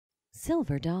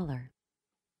Silver dollar.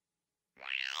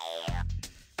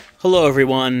 Hello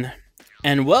everyone,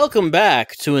 and welcome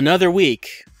back to another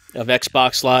week of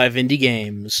Xbox Live Indie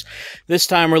Games. This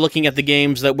time we're looking at the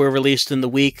games that were released in the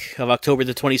week of October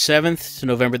the 27th to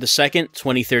November the 2nd,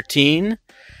 2013.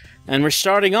 And we're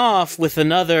starting off with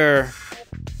another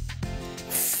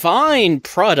fine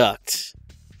product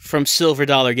from Silver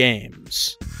Dollar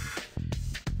Games.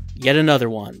 Yet another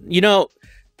one. You know,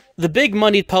 the big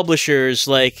moneyed publishers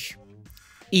like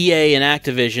EA and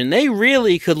Activision, they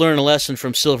really could learn a lesson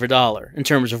from Silver Dollar in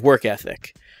terms of work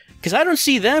ethic. Because I don't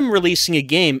see them releasing a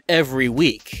game every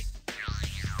week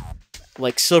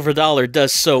like Silver Dollar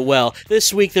does so well.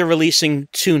 This week they're releasing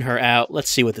Tune Her Out. Let's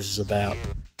see what this is about.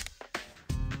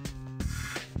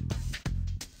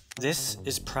 This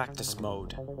is practice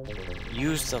mode.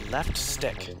 Use the left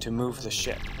stick to move the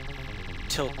ship.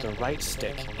 Tilt the right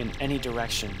stick in any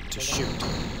direction to shoot.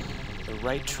 The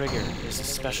right trigger is a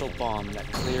special bomb that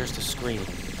clears the screen.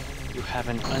 You have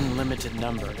an unlimited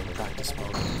number in practice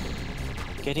mode.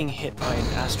 Getting hit by an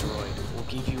asteroid will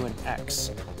give you an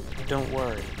X. Don't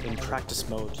worry, in practice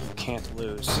mode you can't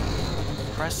lose.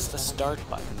 Press the start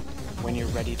button when you're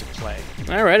ready to play.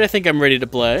 Alright, I think I'm ready to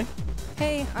play.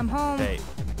 Hey, I'm home. Hey.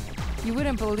 You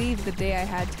wouldn't believe the day I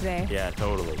had today. Yeah,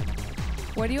 totally.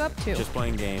 What are you up to? Just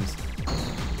playing games.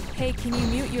 Hey, can you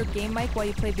mute your game mic while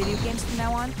you play video games from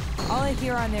now on? All I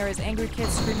hear on there is angry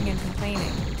kids screaming and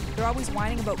complaining. They're always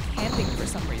whining about camping for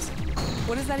some reason.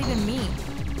 What does that even mean?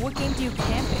 What game do you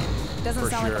camp in?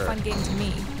 Doesn't sound like a fun game to me.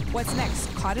 What's next?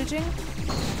 Cottaging?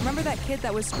 Remember that kid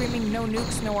that was screaming no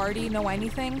nukes, no arty, no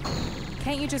anything?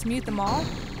 Can't you just mute them all?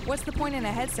 What's the point in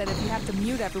a headset if you have to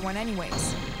mute everyone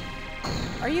anyways?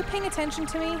 Are you paying attention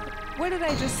to me? What did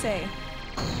I just say?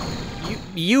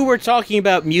 You were talking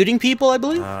about muting people, I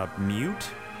believe? Mute?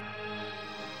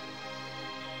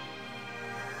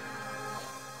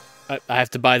 I have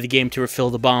to buy the game to refill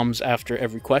the bombs after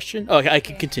every question? Oh, I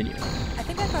can continue. I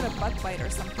think I got a bug bite or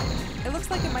something. It looks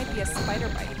like it might be a spider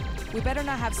bite. We better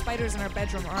not have spiders in our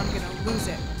bedroom or I'm gonna lose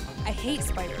it. I hate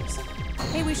spiders.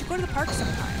 Hey, we should go to the park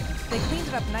sometime. They cleaned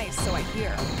it up nice, so I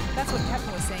hear. That's what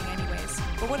Kevin was saying anyways.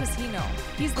 But what does he know?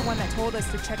 He's the one that told us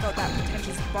to check out that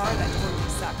pretentious bar that totally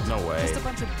sucked. No way. Just a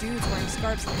bunch of dudes wearing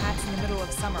scarves and hats in the middle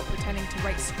of summer pretending to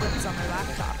write scripts on their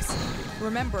laptops.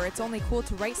 Remember, it's only cool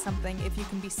to write something if you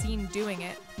can be seen doing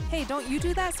it. Hey, don't you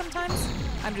do that sometimes?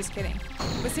 I'm just kidding.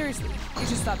 But seriously, you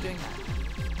should stop doing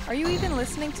that. Are you even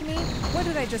listening to me? What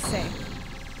did I just say?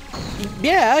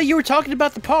 Yeah, you were talking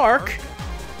about the park.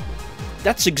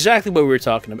 That's exactly what we were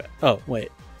talking about. Oh,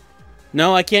 wait.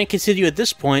 No, I can't continue at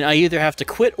this point. I either have to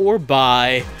quit or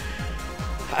buy.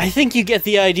 I think you get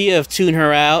the idea of Tune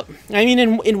Her Out. I mean,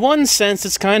 in one sense,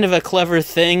 it's kind of a clever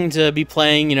thing to be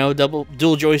playing, you know,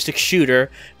 dual joystick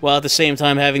shooter, while at the same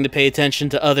time having to pay attention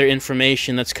to other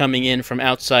information that's coming in from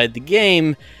outside the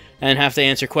game, and have to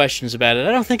answer questions about it.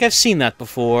 I don't think I've seen that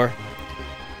before.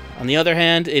 On the other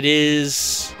hand, it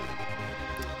is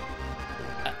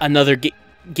another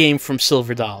game from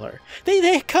Silver Dollar.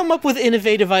 They come up with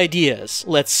innovative ideas,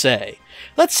 let's say.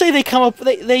 Let's say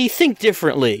they think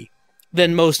differently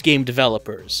than most game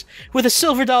developers. With a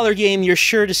Silver Dollar game, you're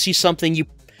sure to see something you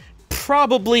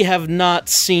probably have not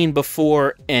seen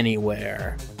before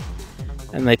anywhere.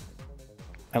 And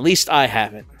at least I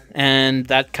haven't. And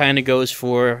that kind of goes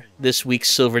for this week's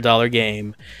Silver Dollar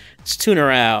game. It's Tune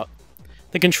Her Out.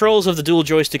 The controls of the dual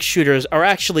joystick shooters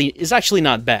is actually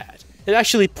not bad. It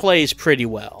actually plays pretty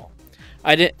well.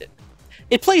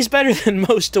 It plays better than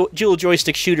most dual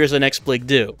joystick shooters on XBLIG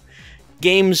do.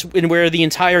 Games in where the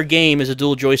entire game is a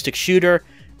dual joystick shooter,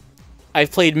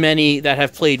 I've played many that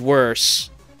have played worse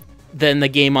than the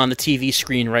game on the TV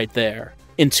screen right there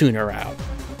in Tune Her Out.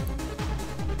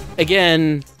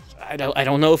 Again, I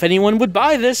don't know if anyone would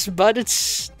buy this, but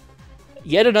it's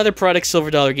yet another product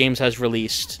Silver Dollar Games has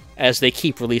released, as they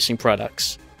keep releasing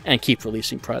products and keep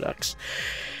releasing products.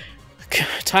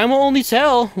 Time will only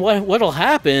tell what'll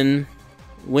happen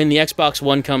when the Xbox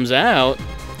One comes out.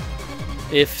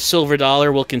 If Silver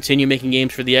Dollar will continue making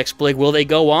games for the XBLIG, will they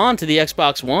go on to the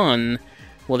Xbox One?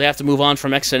 Will they have to move on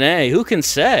from XNA? Who can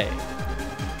say?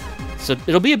 So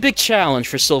it'll be a big challenge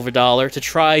for Silver Dollar to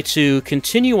try to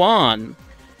continue on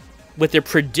with their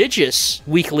prodigious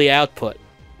weekly output,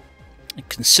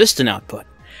 consistent output,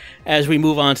 as we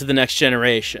move on to the next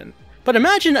generation. But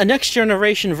imagine a next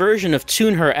generation version of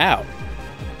Tune Her Out.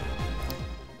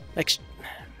 Next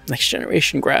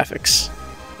generation graphics.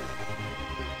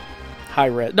 High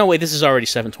res. No, wait, this is already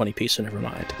 720p, so never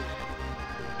mind.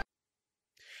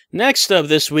 Next up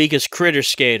this week is Critter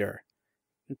Skater.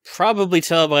 You can probably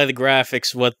tell by the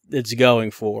graphics what it's going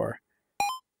for.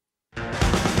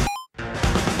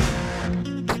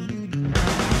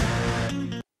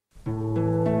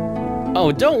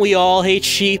 Oh, don't we all hate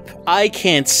sheep? I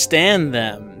can't stand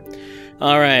them.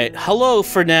 Alright, hello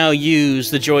for now use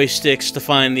the joysticks to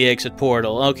find the exit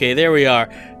portal. Okay, there we are.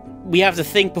 We have to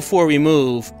think before we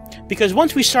move. Because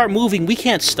once we start moving, we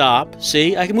can't stop.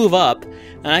 See? I can move up,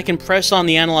 and I can press on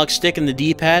the analog stick and the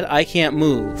D-pad. I can't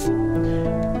move.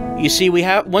 You see,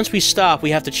 once we stop,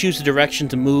 we have to choose the direction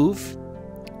to move.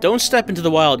 Don't step into the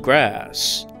wild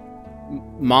grass.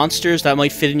 Monsters that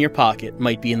might fit in your pocket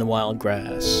might be in the wild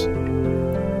grass.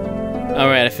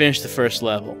 Alright, I finished the first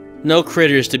level. No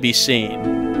critters to be seen.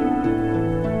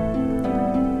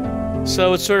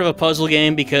 So it's sort of a puzzle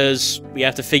game because we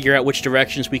have to figure out which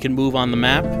directions we can move on the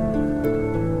map.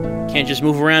 Can't just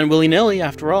move around willy-nilly,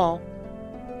 after all.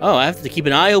 Oh, I have to keep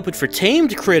an eye open for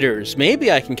tamed critters.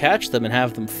 Maybe I can catch them and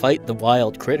have them fight the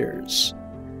wild critters.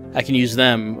 I can use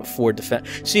them for defense.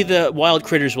 See, the wild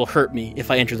critters will hurt me if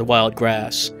I enter the wild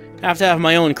grass. I have to have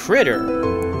my own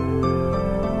critter.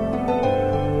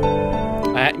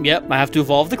 Yep, I have to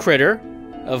evolve the critter.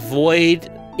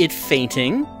 Avoid it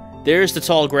fainting. There's the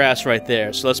tall grass right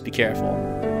there, so let's be careful.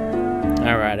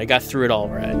 Alright, I got through it all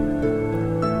right.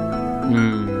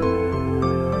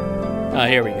 Oh,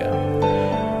 here we go.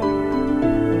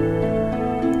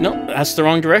 Nope, that's the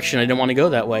wrong direction. I didn't want to go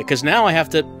that way, because now I have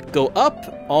to go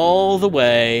up all the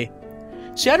way.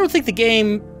 See, I don't think the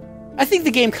game... I think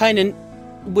the game kind of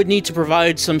would need to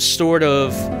provide some sort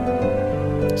of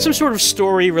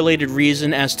story-related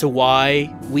reason as to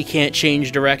why we can't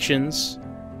change directions.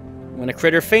 When a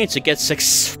critter faints, it gets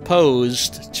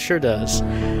exposed. It sure does.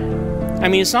 I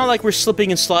mean, it's not like we're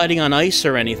slipping and sliding on ice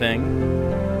or anything.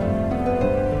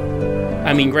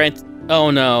 I mean, oh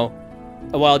no.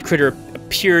 A wild critter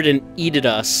appeared and eated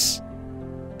us.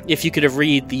 If you could have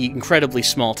read the incredibly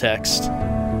small text.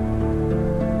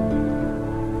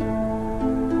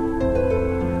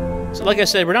 So like I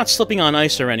said, we're not slipping on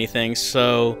ice or anything,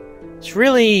 so it's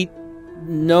really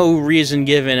no reason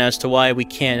given as to why we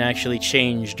can't actually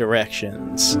change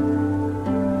directions.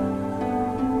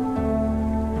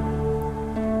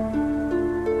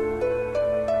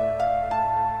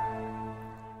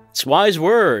 It's wise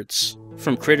words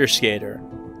from Critter Skater.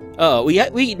 Oh,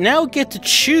 we now get to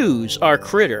choose our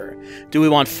critter. Do we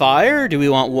want fire? Do we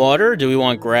want water? Do we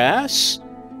want grass?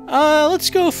 Let's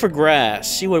go for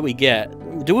grass, see what we get.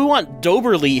 Do we want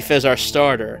Doberleaf as our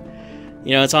starter?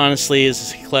 You know, it's honestly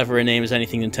as clever a name as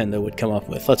anything Nintendo would come up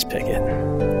with. Let's pick it.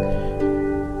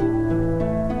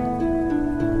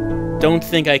 Don't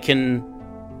think I can...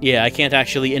 Yeah, I can't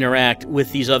actually interact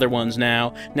with these other ones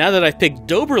now. Now that I've picked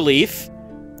Doberleaf,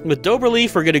 with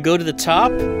Doberleaf we're going to go to the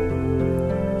top.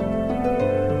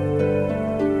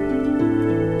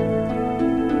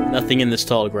 Nothing in this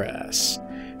tall grass.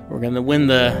 We're going to win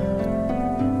the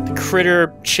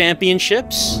Critter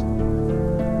Championships.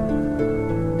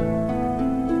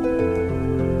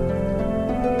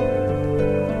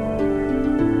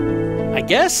 I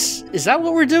guess? Is that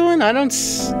what we're doing? I don't...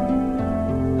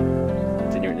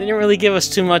 Didn't really give us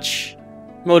too much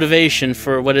motivation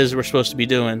for what it is we're supposed to be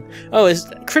doing. Oh, is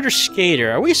Critter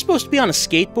Skater. Are we supposed to be on a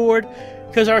skateboard?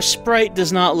 Because our sprite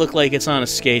does not look like it's on a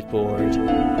skateboard.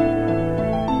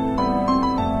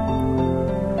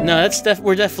 No,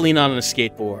 we're definitely not on a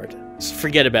skateboard. So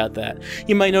forget about that.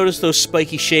 You might notice those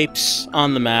spiky shapes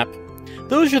on the map.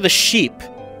 Those are the sheep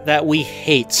that we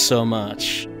hate so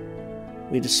much.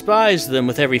 We despise them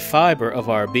with every fiber of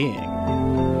our being.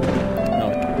 Oh,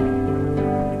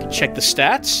 we can check the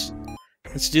stats.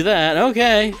 Let's do that.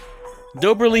 Okay.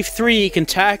 Doberleaf 3 can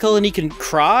tackle and he can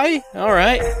cry?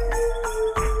 Alright.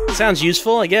 Sounds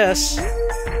useful, I guess.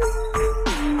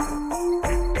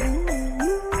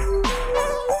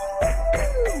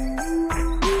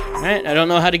 Alright, I don't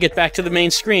know how to get back to the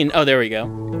main screen. Oh, there we go.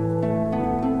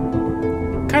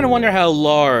 Kinda wonder how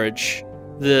large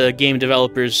the game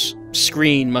developer's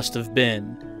screen must have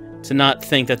been to not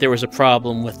think that there was a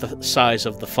problem with the size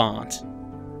of the font.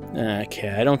 Okay,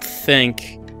 I don't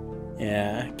think...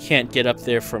 Yeah, can't get up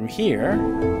there from here.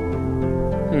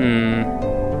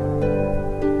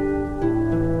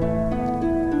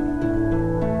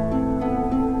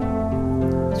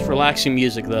 It's relaxing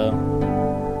music, though.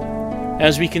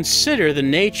 As we consider the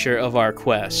nature of our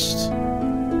quest.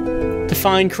 To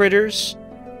find critters,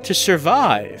 to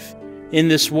survive in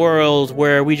this world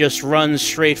where we just run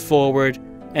straight forward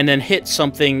and then hit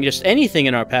something, just anything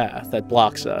in our path that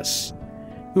blocks us.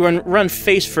 We run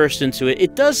face first into it.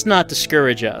 It does not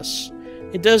discourage us.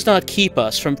 It does not keep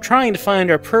us from trying to find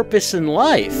our purpose in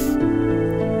life.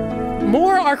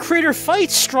 More our critter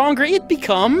fights, stronger it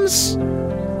becomes.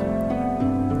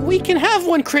 We can have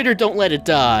one critter, don't let it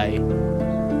die.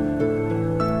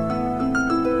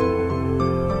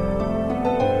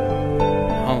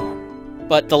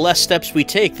 But the less steps we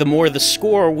take, the more the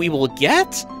score we will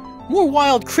get? More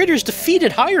wild critters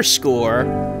defeated, higher score.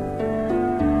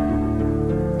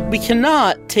 We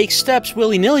cannot take steps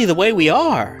willy-nilly the way we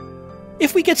are.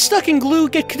 If we get stuck in glue,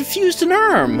 get confused and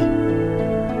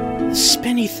The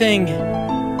spinny thing.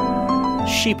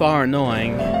 Sheep are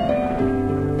annoying.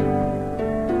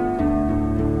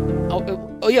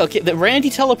 Oh yeah, okay, the Randy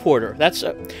teleporter. That's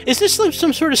is this like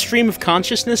some sort of stream of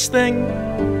consciousness thing?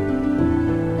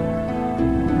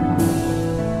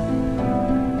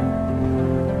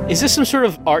 Is this some sort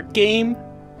of art game?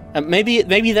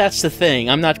 Maybe that's the thing.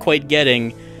 I'm not quite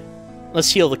getting.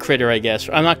 Let's heal the critter, I guess.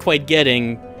 I'm not quite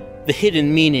getting the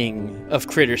hidden meaning of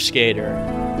Critter Skater.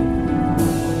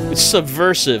 It's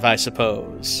subversive, I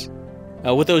suppose.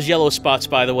 With those yellow spots,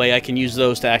 by the way, I can use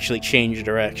those to actually change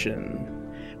direction.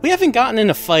 We haven't gotten in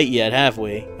a fight yet, have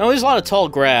we? Oh, there's a lot of tall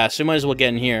grass. We might as well get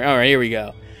in here. Alright, here we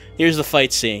go. Here's the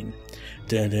fight scene.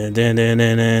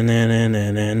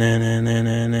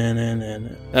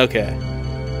 Okay.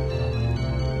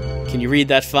 Can you read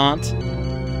that font?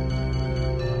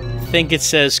 I think it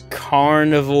says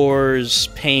Carnivore's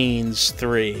Pains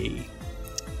 3.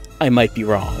 I might be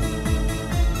wrong.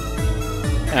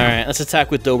 Alright, let's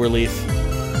attack with Doberleaf.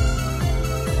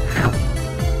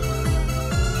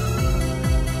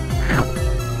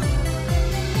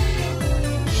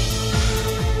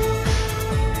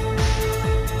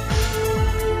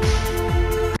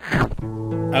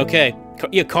 Okay,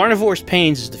 yeah, Carnivore's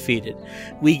Pains is defeated.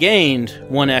 We gained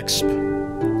 1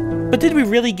 exp. But did we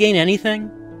really gain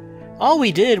anything? All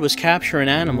we did was capture an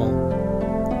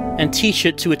animal and teach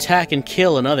it to attack and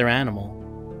kill another animal.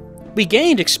 We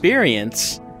gained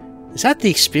experience. Is that the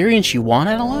experience you want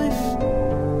out of life?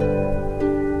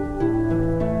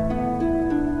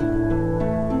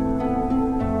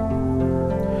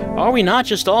 Are we not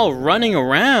just all running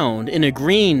around in a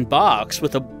green box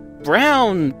with a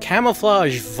brown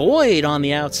camouflage void on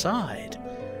the outside?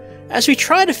 As we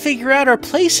try to figure out our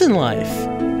place in life,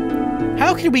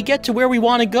 how can we get to where we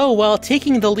want to go while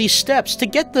taking the least steps to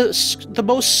get the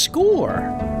most score?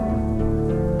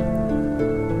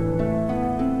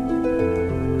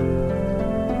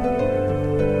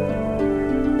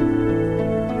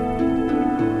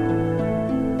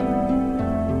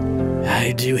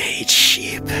 I do hate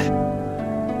sheep.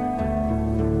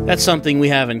 That's something we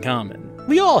have in common.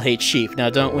 We all hate sheep now,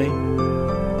 don't we?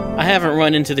 I haven't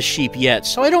run into the sheep yet,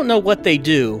 so I don't know what they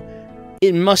do.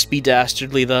 It must be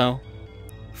dastardly, though,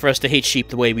 for us to hate sheep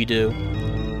the way we do.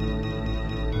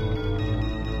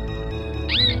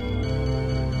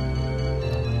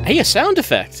 Hey, a sound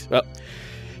effect! Well,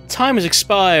 time has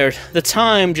expired. The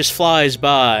time just flies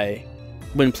by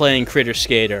when playing Critter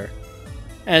Skater.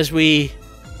 As we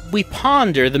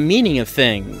ponder the meaning of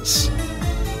things.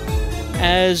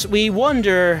 As we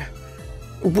wonder...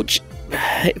 Which...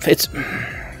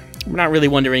 We're not really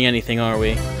wondering anything, are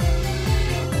we?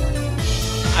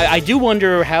 I do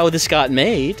wonder how this got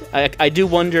made. I do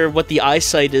wonder what the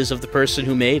eyesight is of the person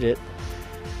who made it.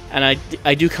 And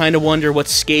I do kind of wonder what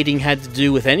skating had to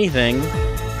do with anything.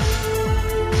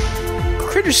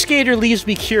 Critter Skater leaves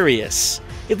me curious.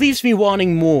 It leaves me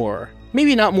wanting more.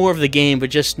 Maybe not more of the game, but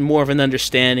just more of an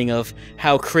understanding of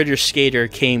how Critter Skater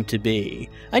came to be.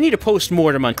 I need a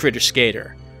post-mortem on Critter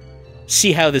Skater.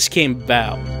 See how this came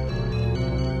about.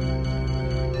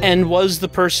 And was the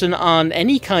person on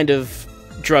any kind of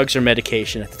drugs or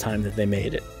medication at the time that they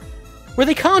made it? Were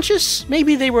they conscious?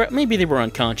 Maybe they were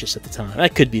unconscious at the time.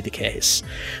 That could be the case.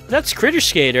 But that's Critter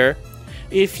Skater.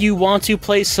 If you want to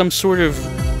play some sort of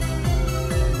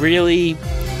really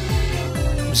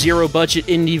zero-budget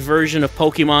indie version of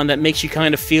Pokemon that makes you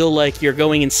kind of feel like you're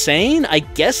going insane, I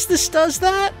guess this does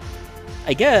that?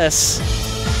 I guess.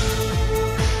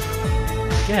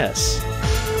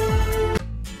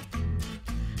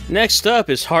 Next up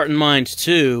is Heart and Mind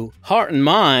 2. Heart and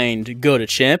Mind go to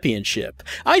Championship.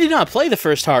 I did not play the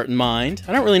first Heart and Mind.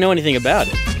 I don't really know anything about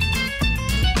it.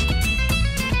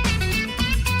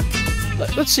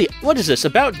 Let's see, what is this?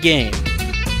 About game.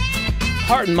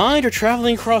 Heart and Mind are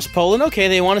traveling across Poland. Okay,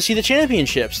 they want to see the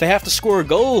championships. They have to score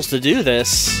goals to do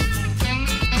this.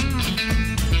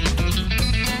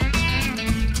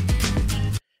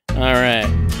 Alright.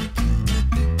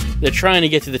 They're trying to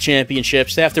get to the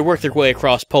championships. They have to work their way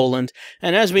across Poland.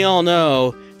 And as we all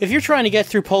know, if you're trying to get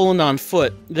through Poland on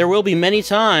foot, there will be many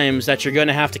times that you're going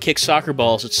to have to kick soccer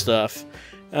balls at stuff.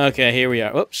 Okay, here we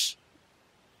are. Whoops.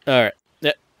 Alright.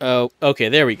 Oh, okay,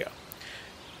 there we go.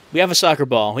 We have a soccer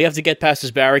ball. We have to get past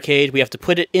this barricade. We have to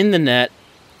put it in the net.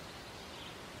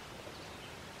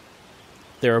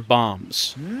 There are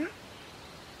bombs.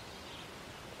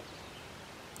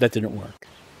 That didn't work.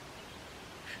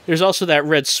 There's also that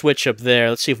red switch up there.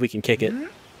 Let's see if we can kick it.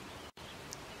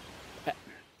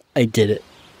 I did it.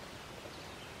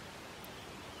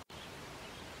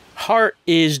 Heart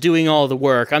is doing all the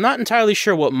work. I'm not entirely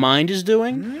sure what Mind is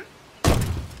doing.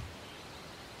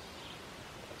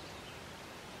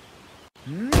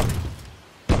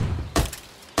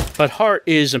 But Heart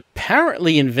is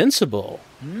apparently invincible.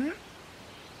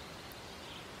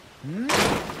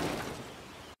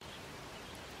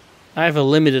 I have a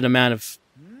limited amount of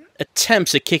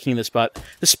attempts at kicking this, but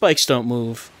the spikes don't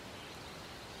move.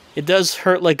 It does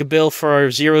hurt like a bill for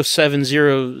our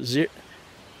 0700...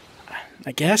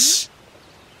 I guess?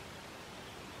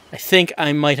 I think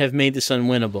I might have made this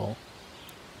unwinnable.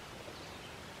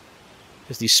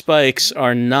 Because these spikes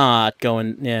are not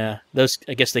going... Yeah, those...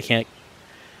 I guess they can't...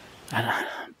 I don't know.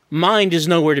 Mind is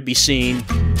nowhere to be seen.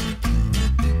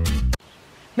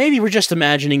 Maybe we're just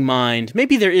imagining Mind.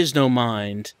 Maybe there is no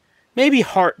Mind. Maybe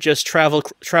Heart just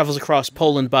travels across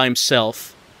Poland by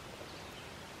himself,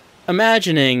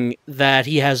 imagining that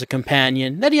he has a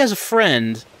companion, that he has a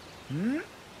friend.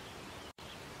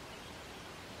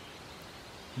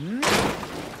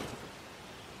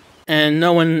 And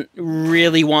no one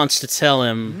really wants to tell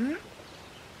him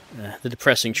the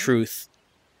depressing truth.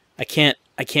 I can't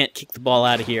kick the ball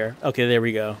out of here. Okay, there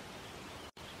we go.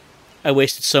 I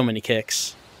wasted so many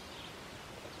kicks.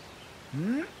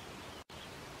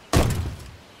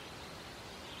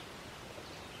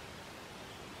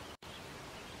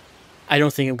 I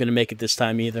don't think I'm going to make it this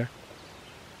time either.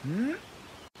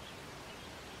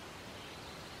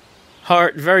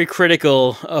 Heart, very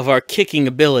critical of our kicking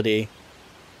ability.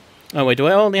 Oh wait, do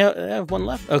I only have one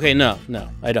left? Okay, no,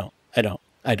 I don't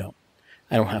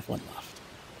have one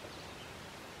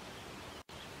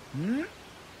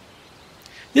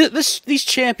left. These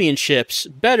championships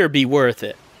better be worth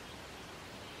it.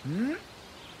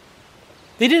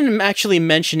 They didn't actually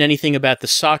mention anything about the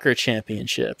soccer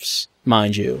championships,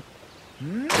 mind you.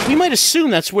 We might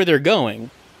assume that's where they're going.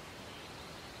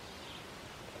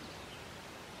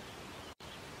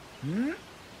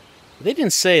 They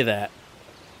didn't say that.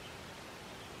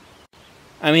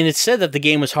 I mean, it said that the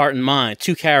game was Heart and Mind,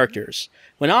 2 characters,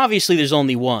 when obviously there's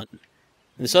only one.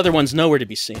 This other one's nowhere to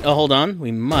be seen. Oh, hold on.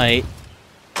 We might...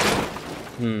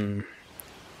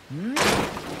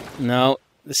 No,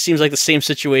 this seems like the same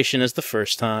situation as the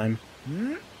first time.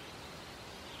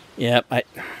 Yep,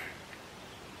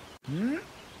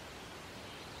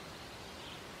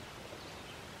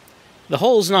 The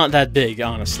hole's not that big,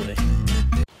 honestly.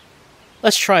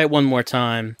 Let's try it one more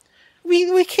time.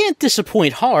 We can't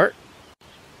disappoint Heart.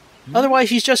 Otherwise,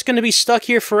 he's just going to be stuck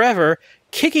here forever,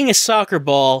 kicking a soccer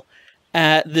ball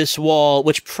at this wall,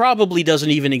 which probably doesn't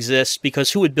even exist,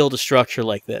 because who would build a structure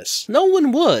like this? No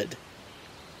one would.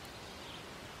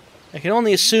 I can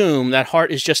only assume that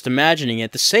Heart is just imagining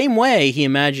it the same way he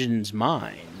imagines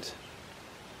Mind.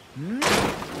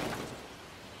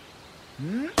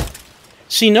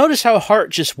 See, notice how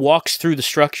Heart just walks through the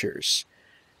structures.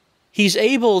 He's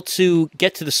able to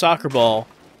get to the soccer ball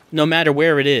no matter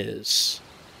where it is.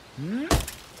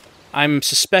 I'm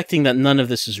suspecting that none of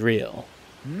this is real.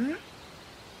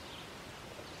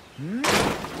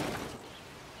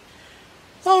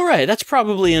 Alright, that's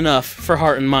probably enough for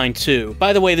Heart and Mind 2.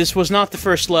 By the way, this was not the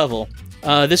first level.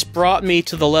 This brought me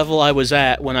to the level I was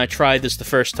at when I tried this the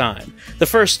first time. The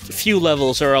first few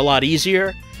levels are a lot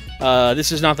easier.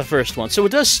 This is not the first one. So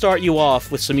it does start you off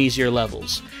with some easier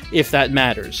levels, if that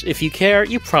matters. If you care,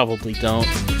 you probably don't.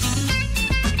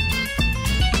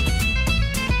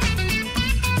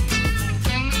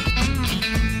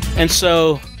 And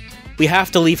so, we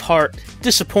have to leave Heart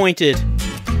disappointed,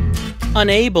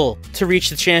 unable to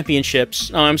reach the championships.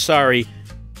 Oh, I'm sorry,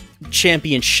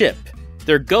 championship.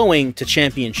 They're going to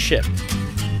championship.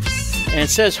 And it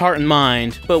says Heart and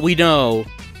Mind, but we know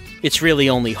it's really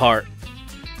only Heart.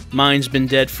 Mind's been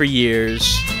dead for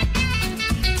years.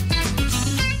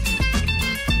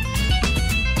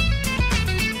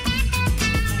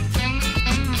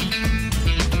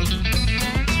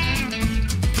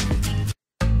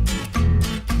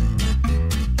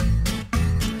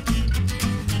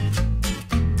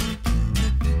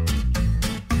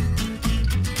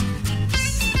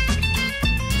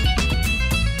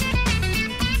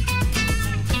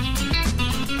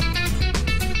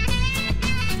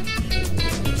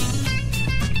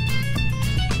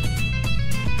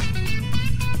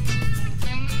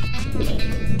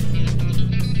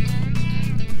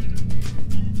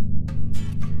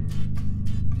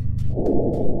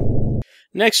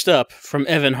 Next up, from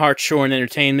Evan Hartshorn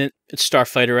Entertainment, it's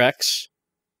Starfighter X.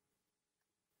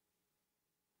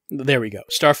 There we go,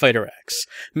 Starfighter X.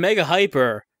 Mega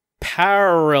Hyper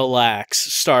Parallax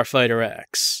Starfighter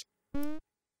X.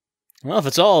 Well, if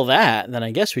it's all that, then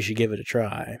I guess we should give it a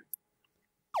try.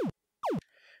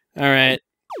 Alright.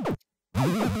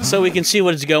 So we can see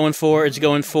what it's going for. It's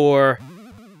going for,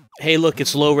 hey look,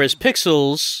 it's low-res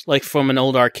pixels, like from an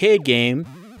old arcade game,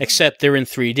 except they're in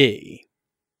 3D.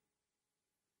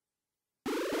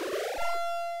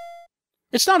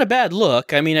 It's not a bad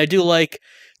look. I mean, I do like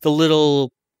the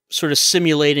little sort of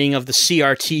simulating of the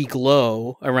CRT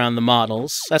glow around the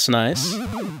models. That's nice.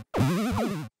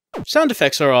 Sound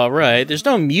effects are alright. There's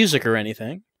no music or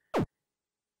anything.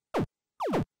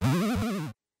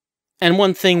 And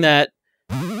one thing that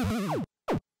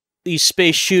these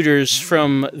space shooters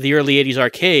from the early 80s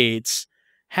arcades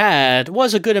had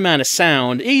was a good amount of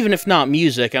sound, even if not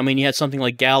music. I mean, you had something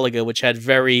like Galaga, which had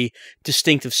very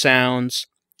distinctive sounds.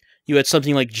 You had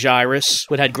something like Gyrus,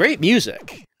 which had great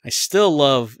music. I still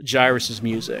love Gyrus's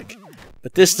music.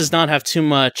 But this does not have too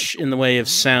much in the way of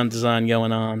sound design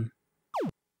going on.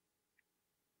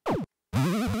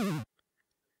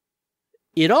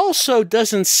 It also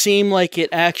doesn't seem like it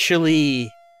actually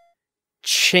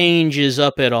changes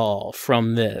up at all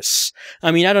from this.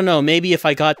 I mean, I don't know, maybe if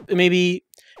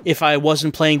I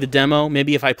wasn't playing the demo,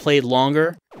 maybe if I played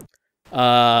longer,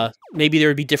 maybe there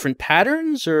would be different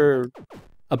patterns or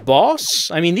a boss.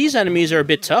 I mean, these enemies are a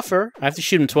bit tougher. I have to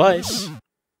shoot them twice.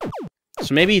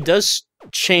 So maybe it does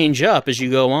change up as you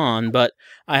go on, but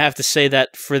I have to say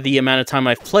that for the amount of time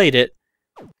I've played it,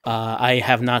 I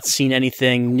have not seen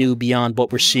anything new beyond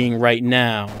what we're seeing right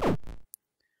now.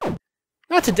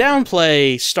 Not to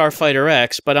downplay Starfighter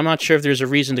X, but I'm not sure if there's a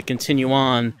reason to continue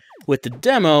on with the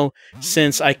demo,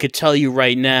 since I could tell you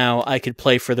right now I could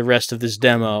play for the rest of this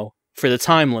demo for the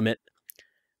time limit,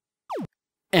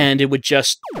 and it would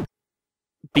just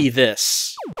be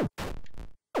this.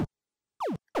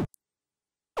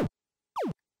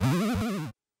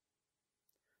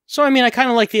 So, I mean, I kind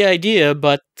of like the idea,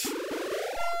 but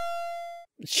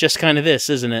it's just kind of this,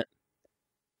 isn't it?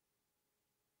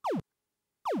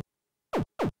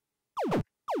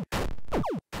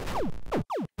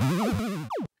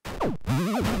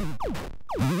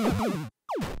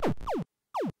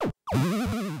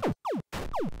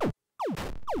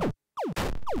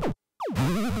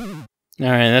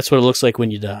 Alright, that's what it looks like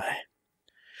when you die.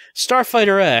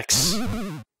 Starfighter X.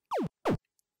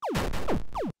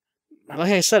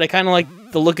 Like I said, I kind of like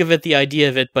the look of it, the idea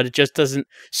of it, but it just doesn't...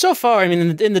 So far, I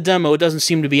mean, in the demo, it doesn't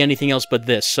seem to be anything else but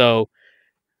this, so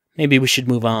maybe we should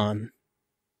move on.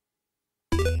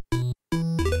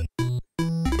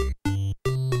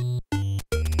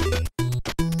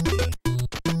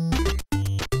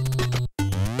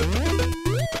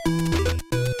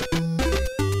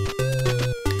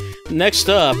 Next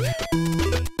up,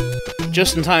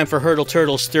 just in time for Hurtle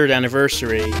Turtle's 3rd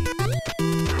anniversary.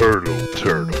 Hurtle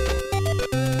Turtle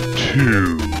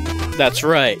 2. That's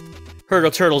right.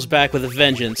 Hurtle Turtle's back with a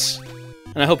vengeance.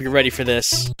 And I hope you're ready for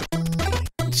this.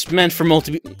 It's meant for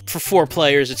 4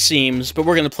 players, it seems, but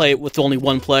we're gonna play it with only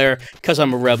 1 player, because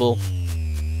I'm a rebel.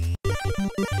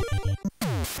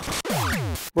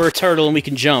 We're a turtle and we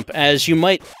can jump, as you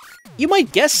might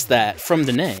guess that from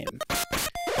the name.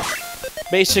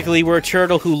 Basically, we're a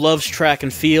turtle who loves track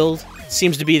and field.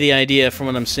 Seems to be the idea from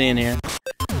what I'm seeing here.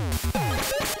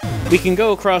 We can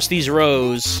go across these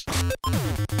rows,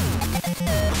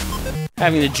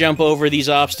 having to jump over these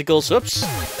obstacles. Oops.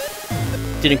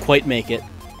 Didn't quite make it.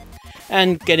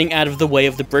 And getting out of the way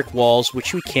of the brick walls,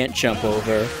 which we can't jump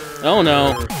over. Oh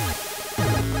no.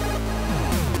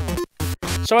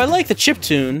 So I like the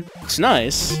chiptune. It's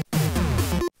nice.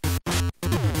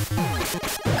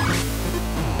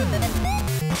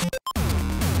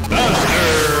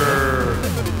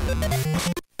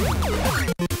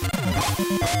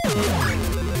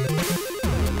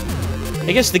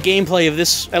 I guess the gameplay of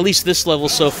this, at least this level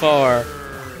so far,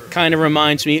 kind of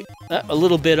reminds me a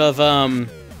little bit of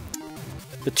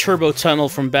the Turbo Tunnel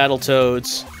from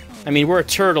Battletoads. I mean, we're a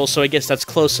turtle, so I guess that's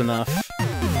close enough.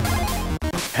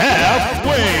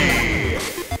 Halfway!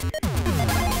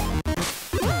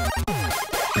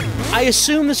 I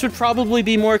assume this would probably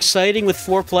be more exciting with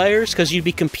 4 players, because you'd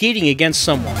be competing against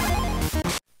someone.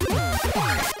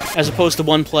 As opposed to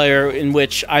 1 player, in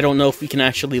which I don't know if we can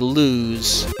actually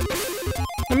lose.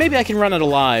 Or maybe I can run out of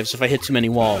lives if I hit too many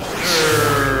walls.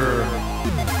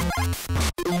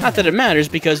 Not that it matters,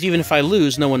 because even if I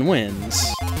lose, no one wins.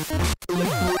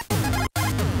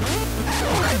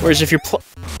 Whereas if you're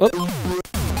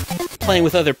playing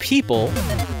with other people,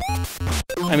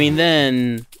 I mean,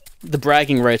 then the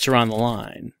bragging rights are on the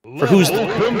line. For who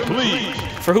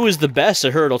is the best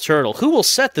at Hurtle Turtle? Who will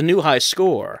set the new high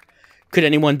score? Could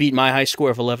anyone beat my high score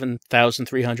of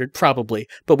 11,300? Probably,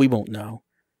 but we won't know.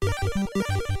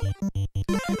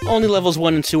 Only levels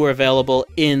 1 and 2 are available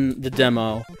in the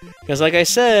demo. Because like I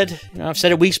said, I've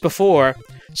said it weeks before,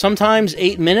 sometimes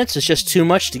 8 minutes is just too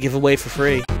much to give away for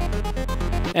free.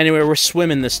 Anyway, we're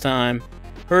swimming this time.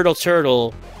 Hurdle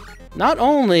Turtle, not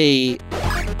only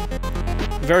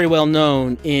very well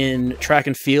known in track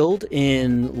and field,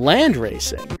 in land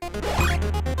racing.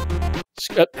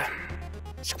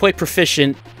 It's quite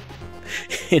proficient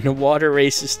in water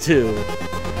races too.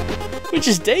 Which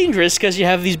is dangerous because you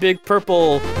have these big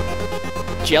purple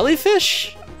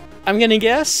jellyfish? I'm gonna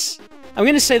guess? I'm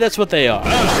gonna say that's what they are.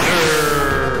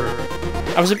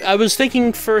 I was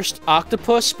thinking first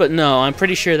octopus, but no, I'm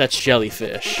pretty sure that's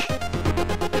jellyfish.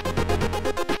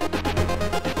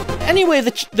 Anyway,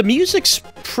 the music's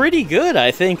pretty good,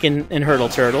 I think, in Hurdle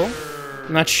Turtle.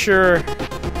 I'm not sure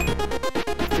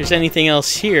if there's anything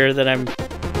else here that I'm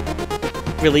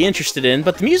really interested in,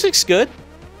 but the music's good.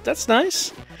 That's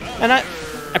nice. And I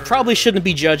probably shouldn't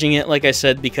be judging it, like I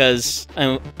said, because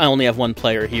I only have one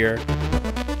player here.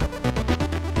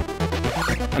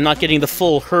 I'm not getting the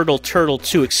full Hurdle Turtle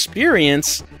 2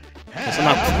 experience, because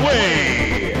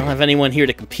I don't have anyone here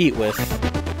to compete with.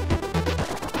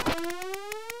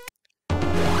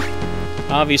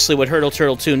 Obviously, what Hurdle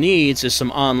Turtle 2 needs is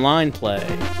some online play.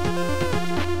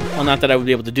 Well, not that I would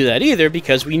be able to do that either,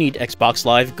 because we need Xbox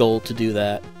Live Gold to do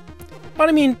that. But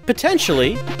I mean,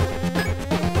 potentially,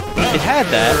 if it had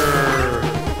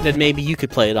that, then maybe you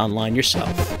could play it online yourself.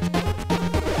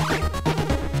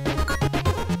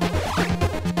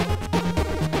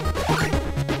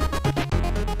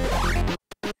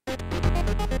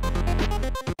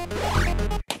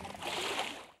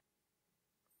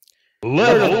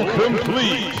 Level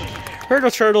complete!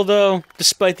 Hurdle Turtle, though,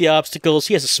 despite the obstacles,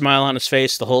 he has a smile on his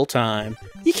face the whole time.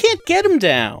 You can't get him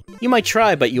down. You might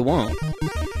try, but you won't.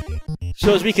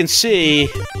 So as we can see,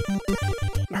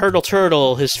 Hurdle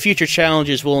Turtle, his future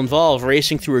challenges will involve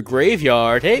racing through a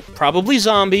graveyard. Hey, probably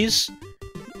zombies.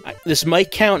 This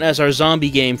might count as our zombie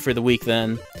game for the week,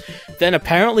 then. Then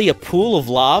apparently a pool of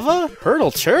lava?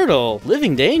 Hurdle Turtle,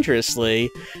 living dangerously.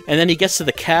 And then he gets to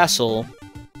the castle,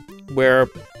 where,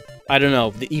 I don't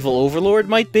know, the evil overlord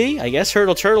might be? I guess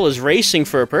Hurdle Turtle is racing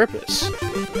for a purpose.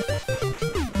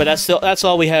 But that's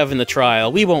all we have in the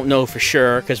trial. We won't know for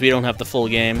sure, because we don't have the full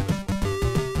game.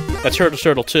 That's Hurdle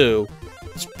Turtle 2.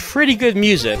 It's pretty good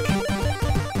music.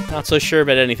 Not so sure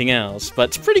about anything else, but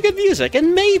it's pretty good music,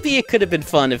 and maybe it could have been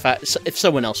fun if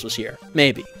someone else was here.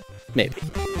 Maybe. Maybe.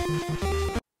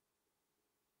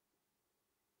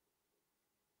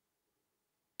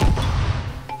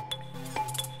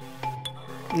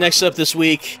 Next up this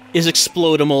week is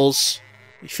Explodimals.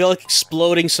 You feel like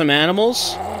exploding some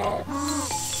animals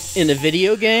in a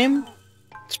video game?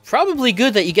 It's probably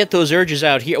good that you get those urges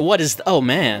out here. What is... oh,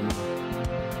 man.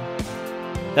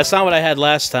 That's not what I had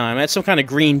last time. I had some kind of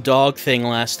green dog thing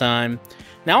last time.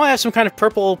 Now I have some kind of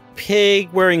purple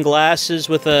pig wearing glasses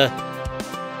with a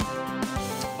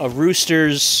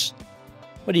rooster's...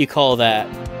 what do you call that?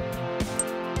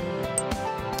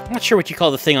 I'm not sure what you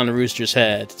call the thing on the rooster's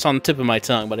head. It's on the tip of my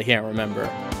tongue, but I can't remember.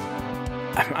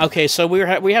 Okay, so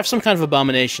we have some kind of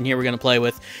abomination here we're going to play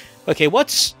with. Okay,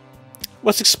 what's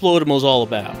Explodimals all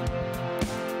about?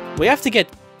 We have to get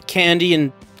candy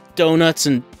and donuts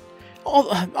and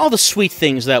all the sweet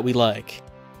things that we like.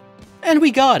 And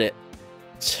we got it.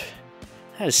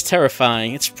 That is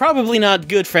terrifying. It's probably not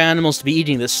good for animals to be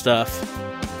eating this stuff.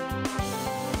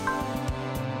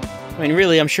 I mean,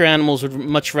 really, I'm sure animals would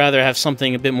much rather have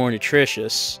something a bit more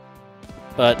nutritious.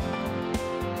 But,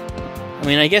 I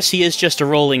mean, I guess he is just a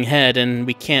rolling head, and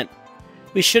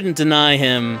we shouldn't deny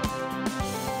him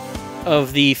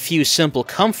of the few simple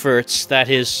comforts that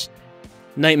his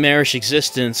nightmarish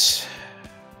existence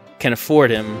can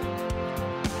afford him.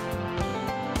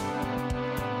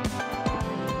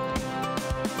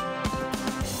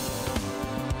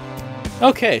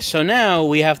 Okay, so now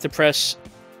we have to press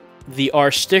the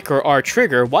R stick or R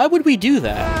trigger. Why would we do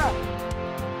that?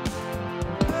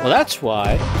 Well, that's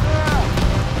why.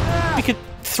 We could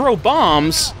throw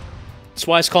bombs. That's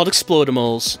why it's called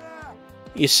Explodimals.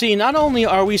 You see, not only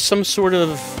are we some sort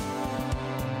of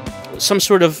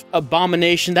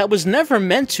abomination that was never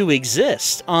meant to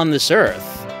exist on this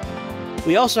earth,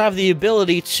 we also have the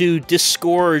ability to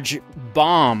disgorge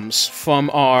bombs from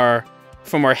our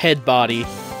head body.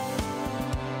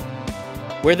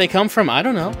 Where they come from, I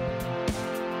don't know.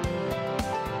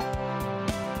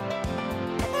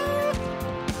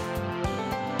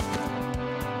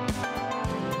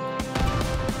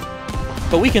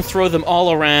 But we can throw them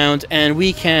all around, and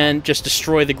we can just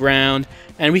destroy the ground,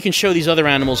 and we can show these other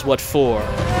animals what for.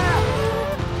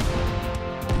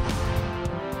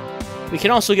 We can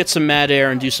also get some mad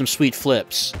air and do some sweet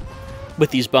flips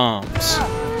with these bombs.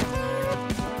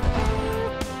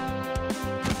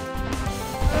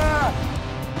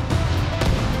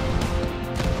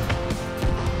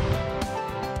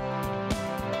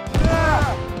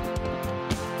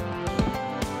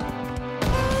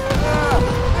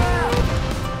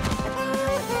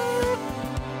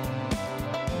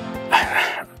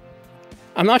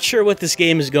 I'm not sure what this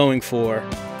game is going for.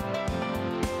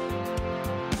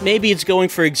 Maybe it's going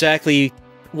for exactly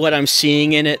what I'm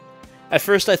seeing in it. At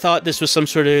first I thought this was some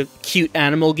sort of cute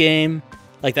animal game.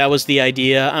 Like that was the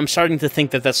idea. I'm starting to think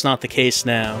that that's not the case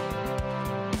now.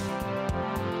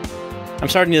 I'm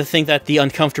starting to think that the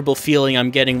uncomfortable feeling I'm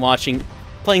getting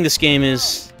playing this game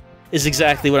is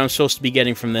exactly what I'm supposed to be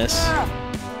getting from this.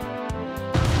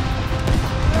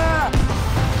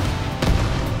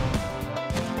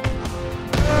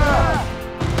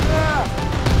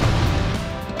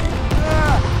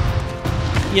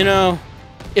 You know,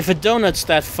 if a donut's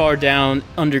that far down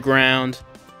underground,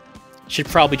 should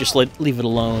probably just leave it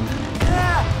alone.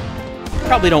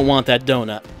 Probably don't want that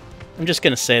donut. I'm just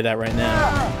gonna say that right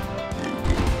now.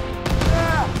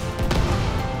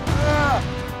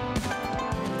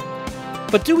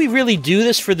 But do we really do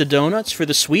this for the donuts, for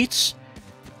the sweets?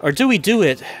 Or do we do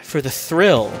it for the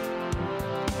thrill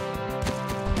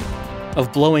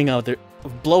of blowing up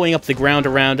the ground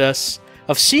around us?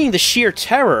 Of seeing the sheer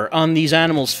terror on these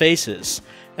animals' faces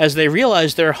as they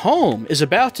realize their home is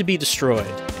about to be destroyed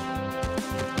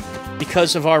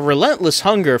because of our relentless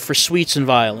hunger for sweets and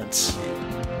violence.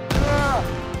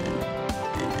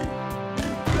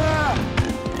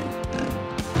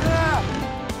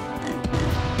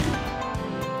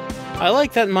 I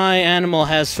like that my animal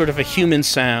has sort of a human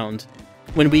sound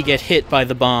when we get hit by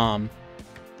the bomb.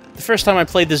 The first time I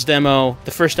played this demo,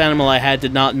 the first animal I had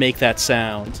did not make that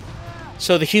sound.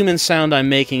 So the human sound I'm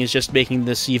making is just making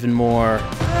this even more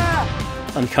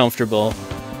uncomfortable.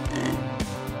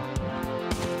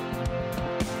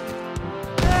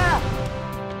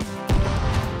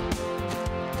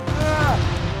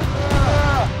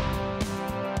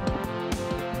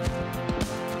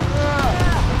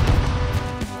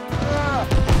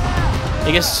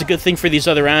 I guess it's a good thing for these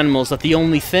other animals that the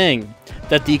only thing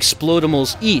that the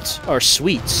Explodimals eat are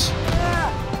sweets.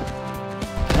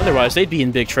 Otherwise, they'd be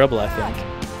in big trouble, I think.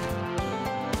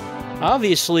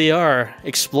 Obviously, our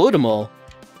Explodimal...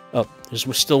 Oh, there's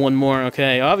still one more,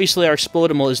 okay. Obviously, our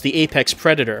Explodimal is the apex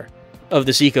predator of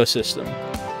this ecosystem.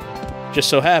 Just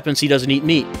so happens he doesn't eat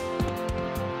meat.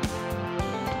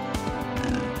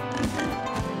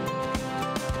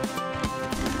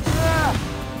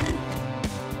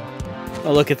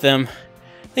 Oh, look at them.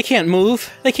 They can't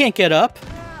move. They can't get up.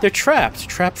 They're trapped.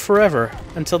 Trapped forever.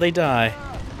 Until they die.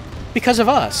 Because of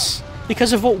us.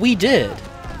 Because of what we did.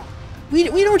 We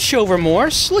don't show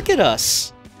remorse. Look at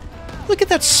us. Look at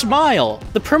that smile.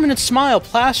 The permanent smile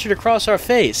plastered across our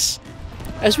face.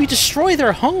 As we destroy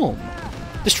their home.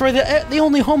 Destroy the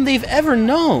only home they've ever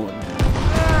known.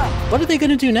 What are they going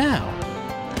to do now?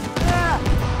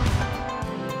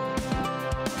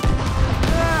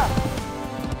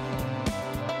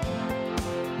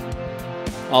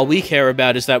 All we care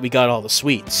about is that we got all the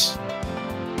sweets.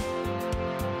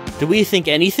 Do we think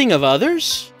anything of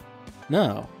others?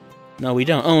 No. No, we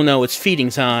don't. Oh no, it's feeding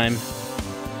time.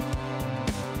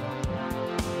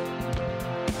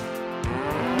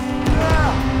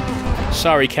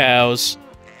 Sorry, cows,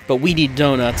 but we need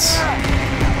donuts.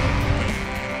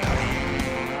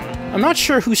 I'm not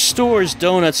sure who stores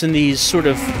donuts in these sort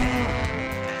of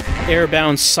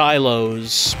airbound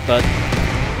silos, but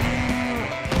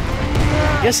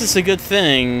I guess it's a good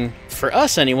thing, for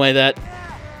us anyway, that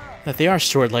they are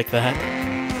stored like that.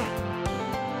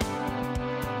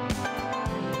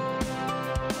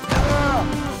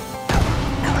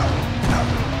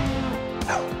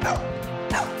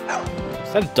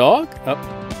 Is that a dog?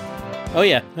 Oh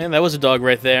yeah, man, that was a dog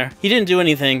right there. He didn't do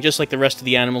anything, just like the rest of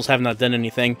the animals have not done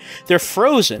anything. They're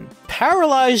frozen,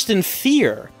 paralyzed in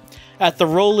fear at the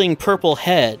rolling purple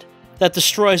head that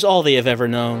destroys all they have ever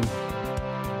known.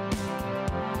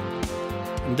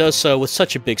 And does so with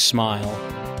such a big smile.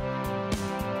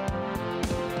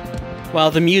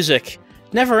 While the music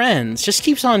never ends, just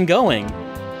keeps on going.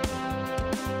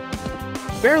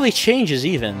 Barely changes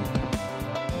even.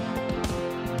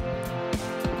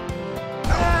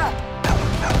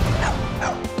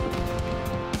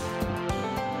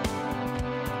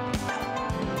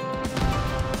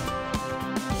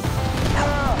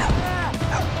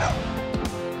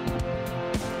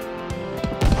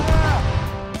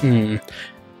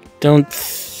 Don't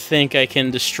think I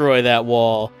can destroy that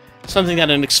wall. Something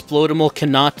that an Explodimal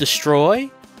cannot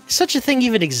destroy? such a thing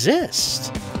even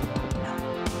exist?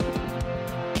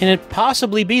 Can it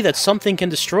possibly be that something can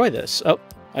destroy this? Oh,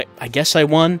 I guess I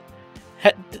won.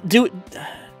 Do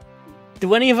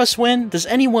any of us win? Does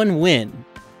anyone win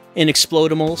in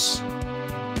Explodimals?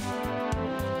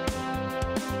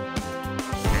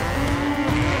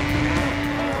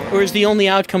 Or is the only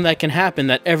outcome that can happen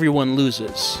that everyone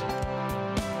loses?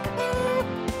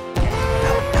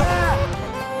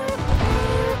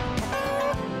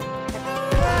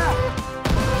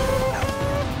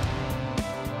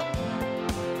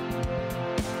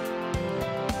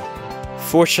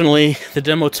 Fortunately, the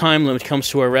demo time limit comes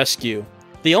to our rescue.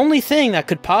 The only thing that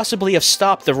could possibly have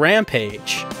stopped the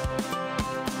rampage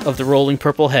of the rolling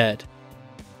purple head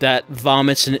that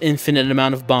vomits an infinite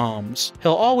amount of bombs.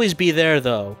 He'll always be there,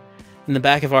 though, in the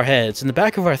back of our heads, in the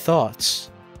back of our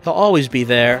thoughts. He'll always be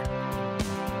there,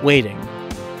 waiting.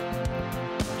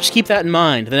 Just keep that in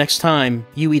mind the next time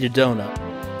you eat a donut.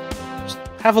 Just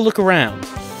have a look around.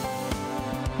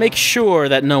 Make sure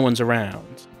that no one's around.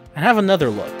 And have another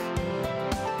look.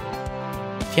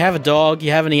 If you have a dog,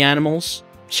 you have any animals,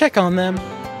 check on them.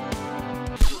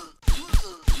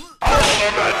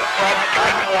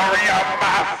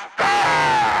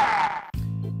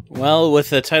 Well,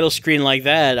 with a title screen like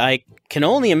that, I can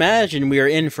only imagine we are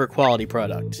in for a quality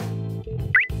product.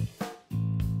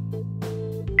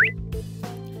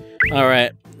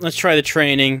 Alright, let's try the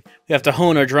training. We have to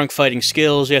hone our drunk fighting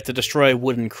skills, we have to destroy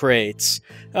wooden crates.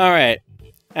 Alright,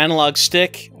 analog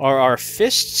stick are our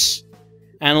fists.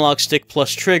 Analog stick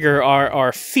plus trigger are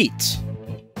our feet.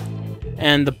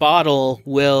 And the bottle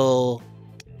will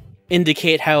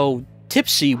indicate how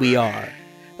tipsy we are.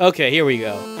 Okay, here we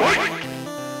go.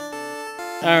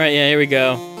 Alright, yeah, here we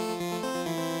go.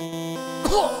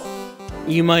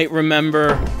 You might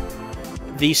remember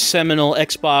the seminal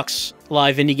Xbox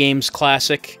Live Indie Games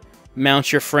classic,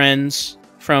 Mount Your Friends,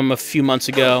 from a few months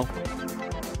ago.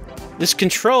 This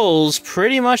controls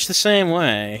pretty much the same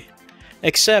way.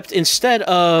 Except instead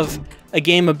of a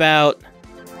game about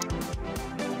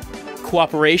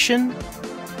cooperation,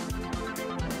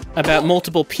 about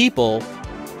multiple people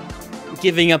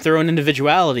giving up their own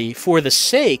individuality for the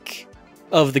sake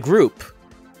of the group.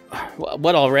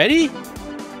 What, already?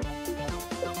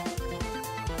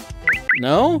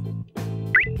 No?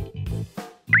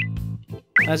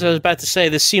 As I was about to say,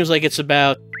 this seems like it's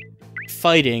about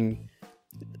fighting,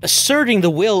 asserting the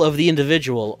will of the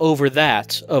individual over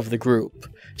that of the group.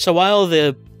 So while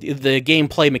the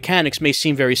gameplay mechanics may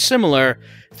seem very similar,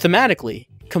 thematically,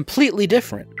 completely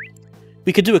different.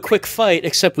 We could do a quick fight,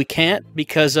 except we can't,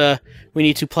 because we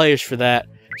need 2 players for that.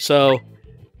 So,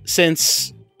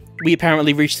 since we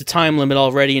apparently reached the time limit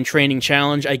already in Training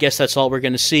Challenge, I guess that's all we're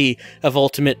going to see of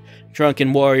Ultimate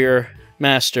Drunken Warrior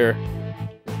Master.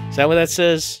 Is that what that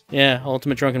says? Yeah,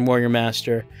 Ultimate Drunken Warrior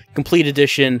Master. Complete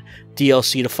Edition,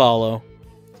 DLC to follow.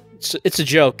 It's a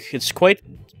joke. It's quite...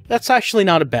 That's actually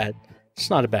not a bad... It's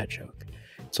not a bad joke.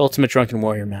 It's Ultimate Drunken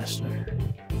Warrior Master.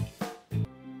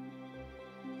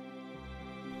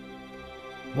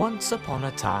 Once upon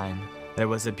a time, there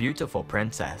was a beautiful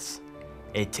princess.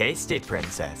 A tasty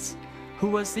princess, who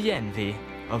was the envy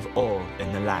of all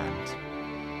in the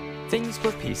land. Things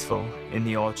were peaceful in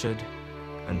the orchard,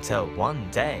 until one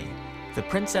day, the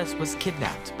princess was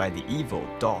kidnapped by the evil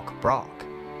Doc Brock.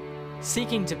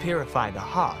 Seeking to purify the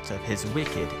heart of his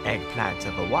wicked eggplant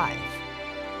of a wife,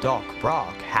 Doc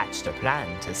Brock hatched a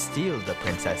plan to steal the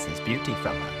princess's beauty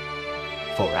from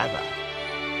her, forever.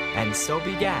 And so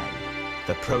began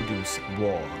the Produce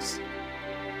Wars.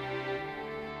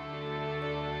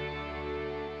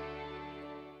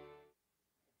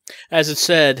 As it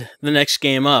said, the next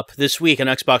game up this week on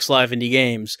Xbox Live Indie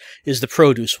Games is the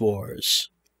Produce Wars.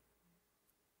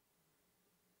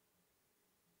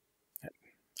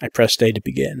 I pressed A to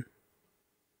begin.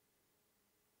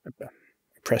 I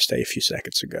pressed A few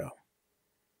seconds ago.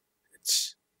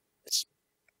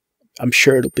 I'm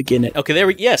sure it'll begin it.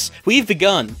 Okay, yes, we've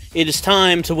begun. It is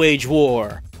time to wage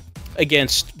war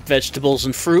against vegetables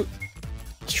and fruit.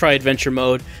 Let's try adventure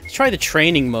mode. Let's try the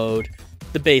training mode.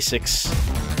 The basics.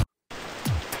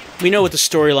 We know what the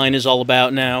storyline is all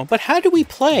about now, but how do we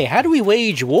play? How do we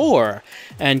wage war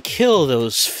and kill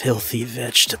those filthy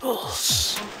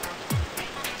vegetables?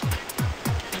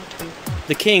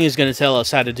 The king is going to tell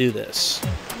us how to do this.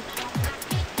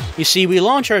 You see, we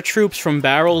launch our troops from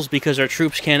barrels because our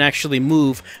troops can't actually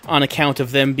move on account of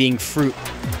them being fruit.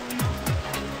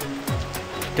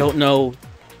 Don't know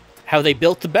how they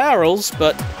built the barrels,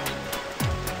 but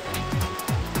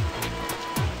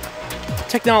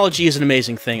technology is an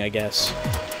amazing thing, I guess.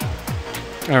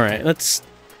 Alright,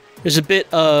 there's a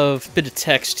bit of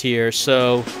text here,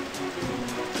 so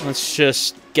let's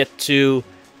just get to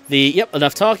the... Yep,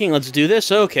 enough talking. Let's do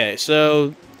this. Okay,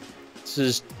 so this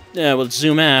is... let's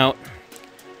zoom out.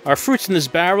 Our fruit's in this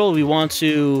barrel. We want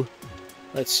to...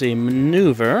 Let's see,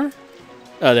 maneuver.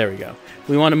 Oh, there we go.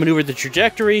 We want to maneuver the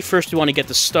trajectory. First, we want to get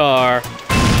the star.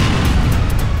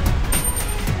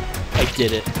 I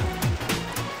did it.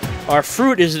 Our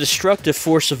fruit is a destructive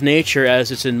force of nature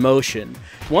as it's in motion.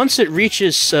 Once it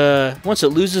loses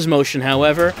motion,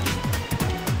 however,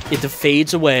 it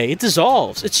fades away. It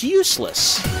dissolves. It's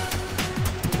useless.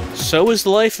 So is the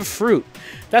life of fruit.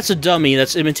 That's a dummy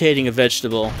that's imitating a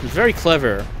vegetable. Very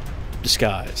clever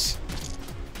disguise.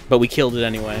 But we killed it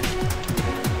anyway.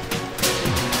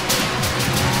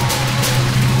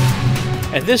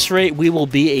 At this rate, we will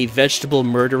be a vegetable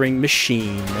murdering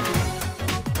machine.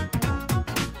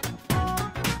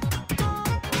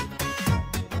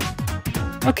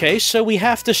 Okay, so we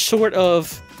have to sort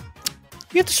of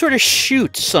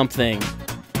shoot something.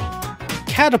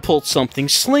 Catapult something,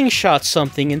 slingshot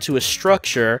something into a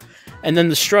structure, and then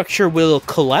the structure will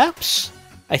collapse?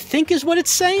 I think is what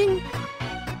it's saying?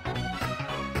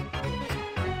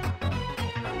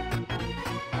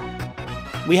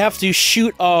 We have to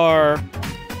shoot our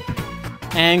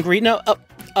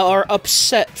our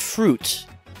upset fruit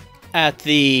at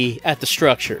the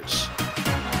structures.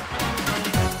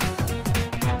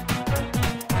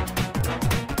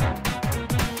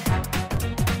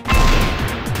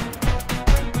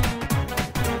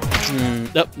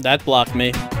 Nope, that blocked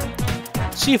me.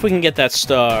 See if we can get that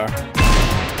star.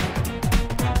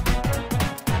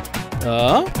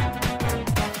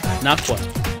 Not quite.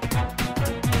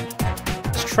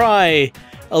 Let's try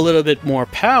a little bit more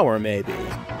power, maybe.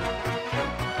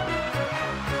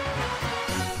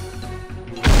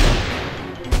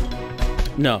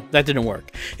 No, that didn't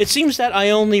work. It seems that I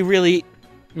only really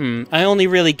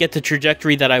get the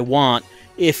trajectory that I want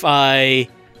if I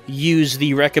use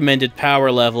the recommended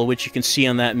power level, which you can see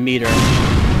on that meter.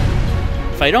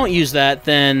 If I don't use that,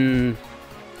 then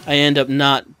I end up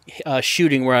not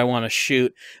shooting where I want to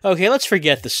shoot. Okay, let's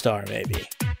forget the star, maybe.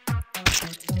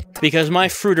 Because my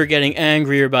fruit are getting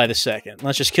angrier by the second.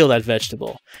 Let's just kill that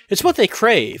vegetable. It's what they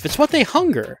crave. It's what they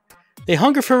hunger. They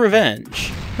hunger for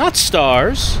revenge. Not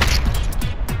stars.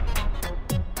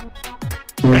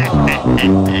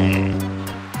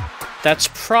 That's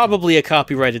probably a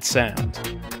copyrighted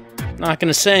sound. Not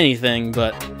gonna say anything,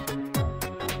 but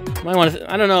might want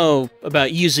to. I don't know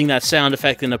about using that sound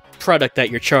effect in a product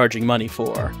that you're charging money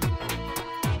for.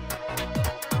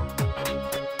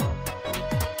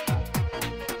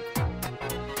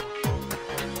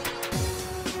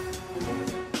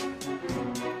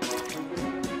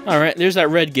 All right, there's that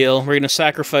red gill. We're gonna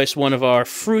sacrifice one of our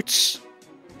fruits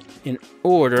in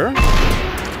order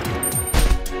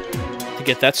to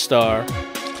get that star.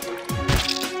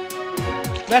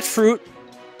 That fruit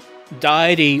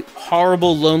died a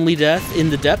horrible, lonely death in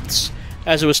the depths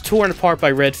as it was torn apart by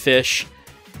redfish,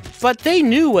 but they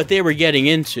knew what they were getting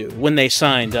into when they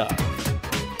signed up.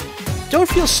 Don't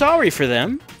feel sorry for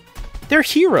them. They're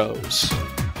heroes.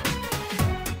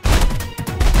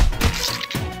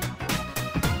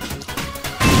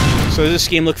 So does this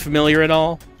game look familiar at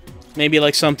all? Maybe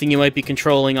like something you might be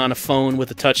controlling on a phone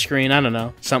with a touchscreen, I don't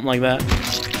know, something like that.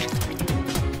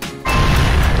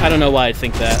 I don't know why I'd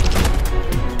think that.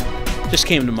 Just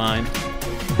came to mind.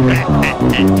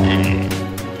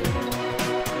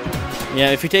 Yeah,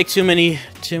 if we take too many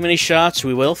shots,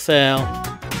 we will fail.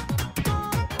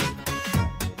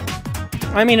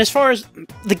 I mean, as far as...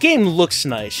 The game looks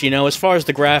nice, you know? As far as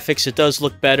the graphics, it does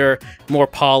look better, more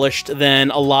polished than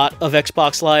a lot of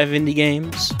Xbox Live indie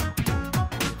games.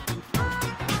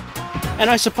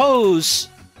 And I suppose,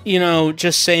 you know,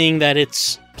 just saying that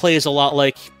it plays a lot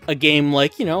like a game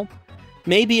like, you know,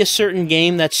 maybe a certain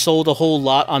game that sold a whole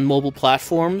lot on mobile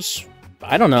platforms.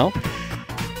 I don't know.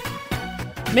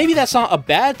 Maybe that's not a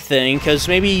bad thing, because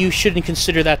maybe you shouldn't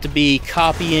consider that to be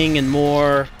copying and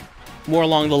more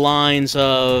along the lines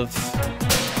of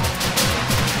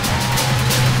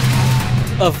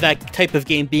that type of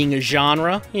game being a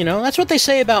genre, you know? That's what they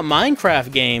say about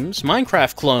Minecraft games,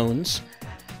 Minecraft clones.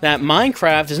 That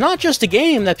Minecraft is not just a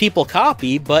game that people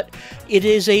copy, but it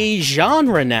is a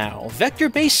genre now.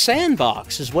 Vector-based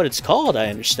sandbox is what it's called, I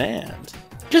understand.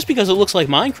 Just because it looks like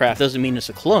Minecraft doesn't mean it's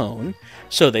a clone,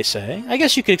 so they say. I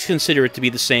guess you could consider it to be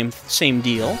the same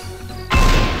deal.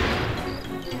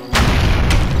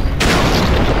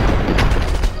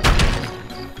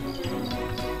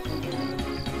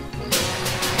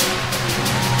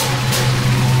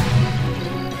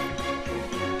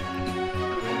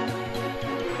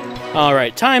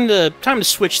 Alright, time to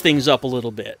switch things up a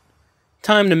little bit.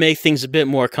 Time to make things a bit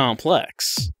more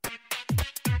complex.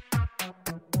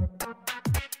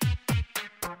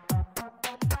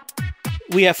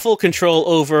 we have full control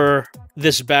over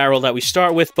this barrel that we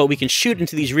start with, but we can shoot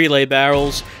into these relay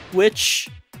barrels, which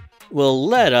will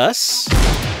let us...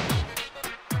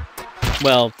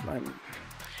 Well,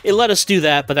 it let us do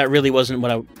that, but that really wasn't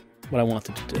what I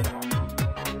wanted to do.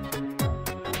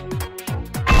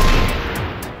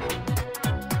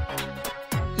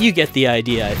 You get the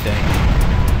idea, I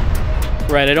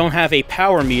think. Right, I don't have a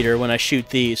power meter when I shoot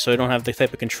these, so I don't have the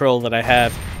type of control that I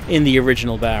have in the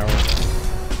original barrel.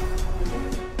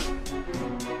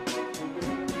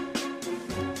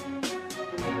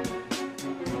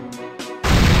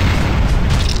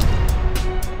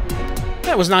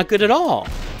 That was not good at all.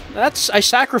 I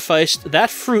sacrificed that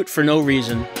fruit for no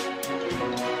reason.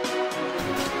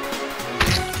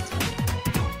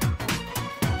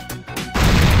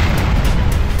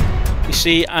 You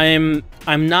see, I'm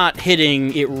not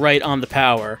hitting it right on the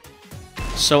power,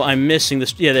 so I'm missing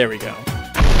this. Yeah, there we go.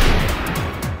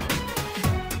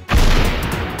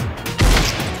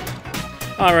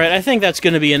 All right, I think that's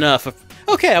going to be enough.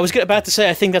 Okay, I was about to say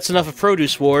I think that's enough of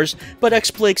Produce Wars, but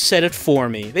X-Blake said it for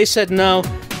me. They said no,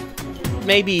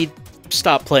 maybe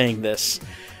stop playing this.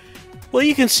 Well,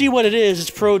 you can see what it is. It's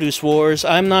Produce Wars.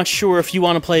 I'm not sure if you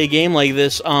want to play a game like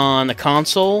this on a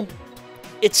console.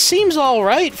 It seems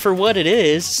alright for what it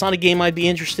is. It's not a game I'd be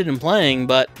interested in playing,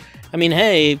 but, I mean,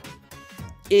 hey,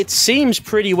 it seems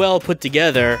pretty well put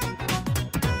together.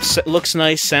 Looks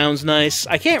nice, sounds nice.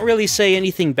 I can't really say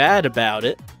anything bad about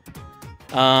it,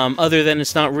 other than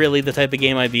it's not really the type of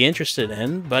game I'd be interested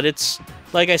in, but it's,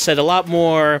 like I said, a lot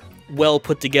more well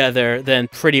put together than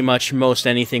pretty much most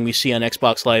anything we see on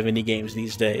Xbox Live Indie Games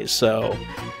these days, so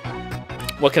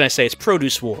what can I say? It's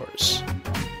Produce Wars.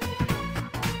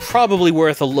 Probably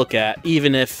worth a look at,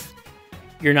 even if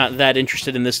you're not that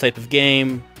interested in this type of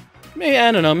game. Maybe,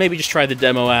 I don't know, maybe just try the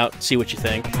demo out, see what you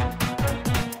think.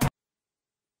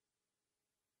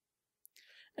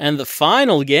 And the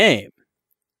final game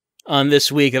on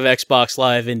this week of Xbox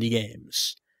Live Indie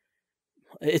Games.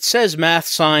 It says Math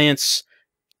Science.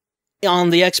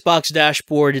 On the Xbox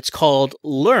dashboard, it's called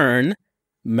Learn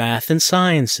Math and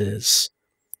Sciences.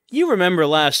 You remember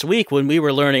last week when we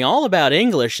were learning all about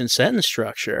English and sentence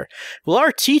structure. Well,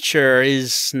 our teacher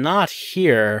is not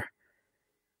here.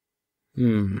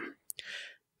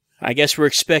 I guess we're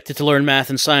expected to learn math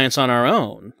and science on our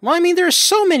own. Well, I mean, there are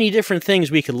so many different things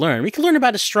we could learn. We could learn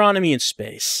about astronomy and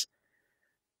space.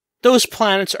 Those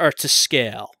planets are to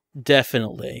scale,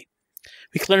 definitely.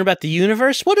 We could learn about the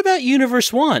universe. What about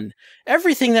Universe 1?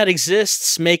 Everything that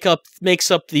exists makes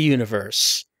up the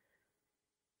universe.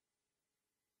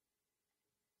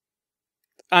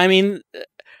 I mean,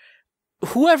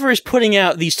 whoever is putting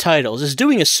out these titles is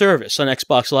doing a service on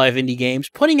Xbox Live Indie Games,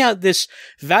 putting out this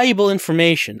valuable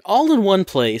information all in one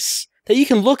place that you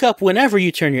can look up whenever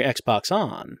you turn your Xbox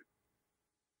on.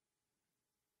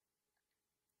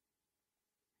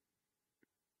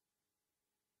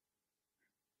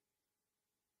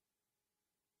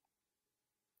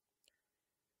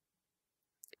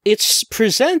 It's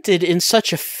presented in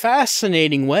such a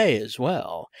fascinating way as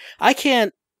well.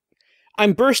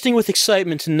 I'm bursting with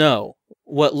excitement to know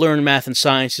what Learn Math and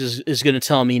Science is going to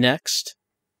tell me next.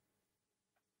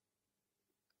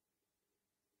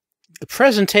 The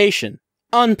presentation,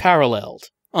 unparalleled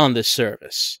on this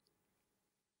service.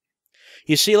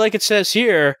 You see, like it says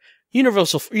here,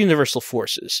 universal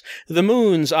forces. The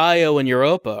moons Io and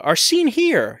Europa are seen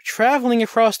here, traveling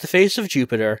across the face of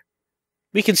Jupiter.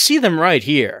 We can see them right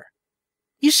here.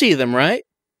 You see them, right?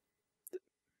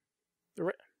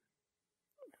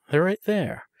 They're right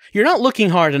there. You're not looking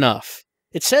hard enough.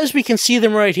 It says we can see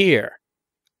them right here.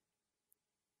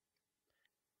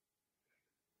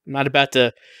 I'm not about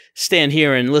to stand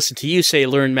here and listen to you say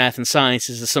Learn Math and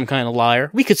Sciences is some kind of liar.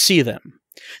 We could see them.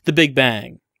 The Big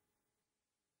Bang.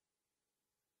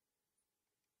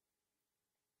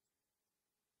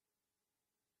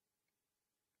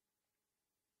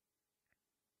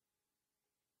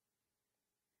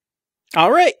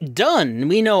 All right, done.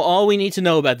 We know all we need to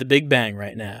know about the Big Bang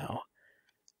right now.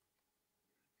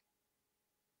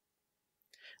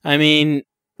 I mean,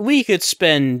 we could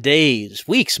spend days,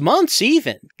 weeks, months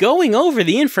even, going over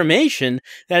the information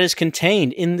that is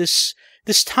contained in this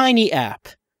tiny app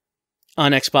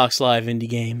on Xbox Live Indie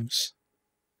Games.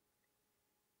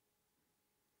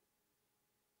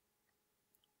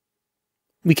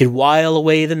 We could while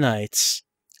away the nights,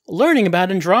 learning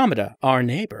about Andromeda, our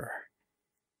neighbor.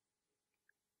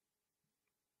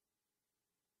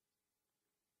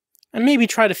 And maybe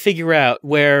try to figure out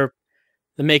where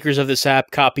the makers of this app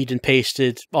copied and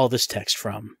pasted all this text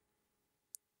from.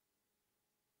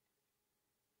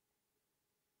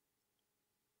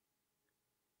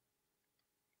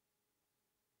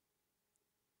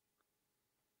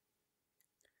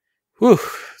 Whew.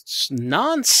 It's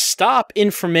non-stop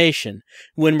information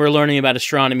when we're learning about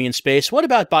astronomy and space. What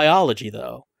about biology,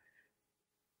 though?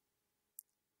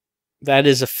 That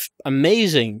is an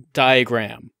amazing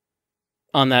diagram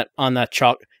on that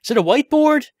chalk. Is it a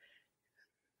whiteboard?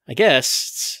 I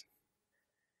guess.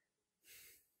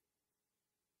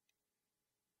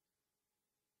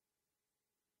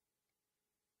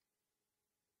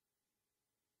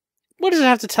 What does it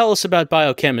have to tell us about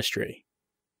biochemistry?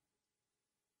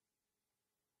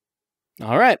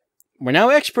 All right. We're now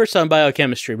experts on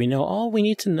biochemistry. We know all we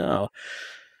need to know.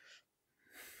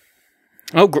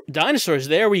 Oh, dinosaurs.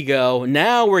 There we go.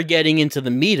 Now we're getting into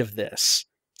the meat of this.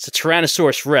 It's a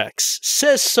Tyrannosaurus Rex.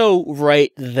 Says so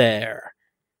right there.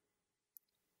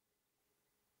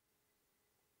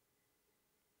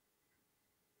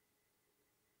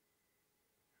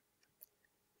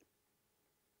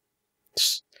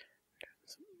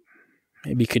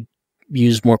 Maybe you could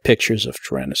use more pictures of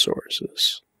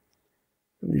Tyrannosauruses.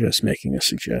 I'm just making a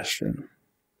suggestion.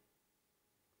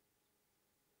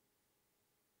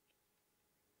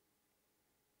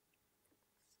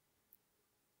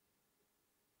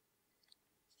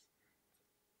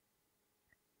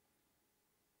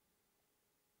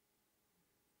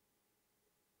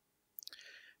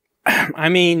 I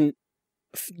mean,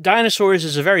 dinosaurs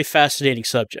is a very fascinating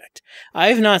subject.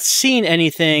 I've not seen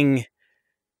anything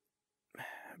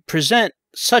present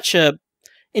such a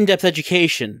in-depth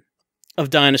education of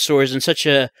dinosaurs in such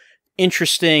a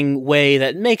interesting way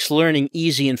that makes learning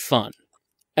easy and fun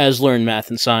as Learn Math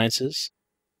and Sciences.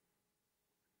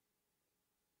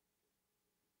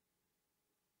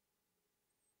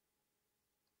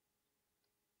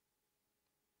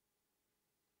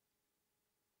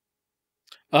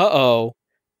 Uh-oh.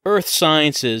 Earth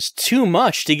Sciences, too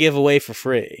much to give away for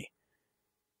free.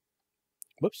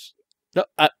 Whoops. No,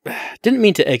 I didn't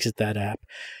mean to exit that app.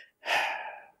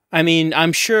 I mean,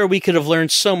 I'm sure we could have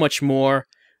learned so much more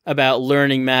about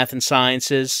learning math and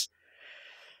sciences.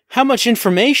 How much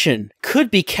information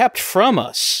could be kept from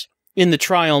us in the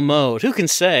trial mode? Who can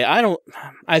say?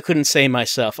 I couldn't say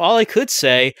myself. All I could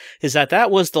say is that that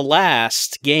was the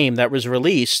last game that was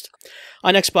released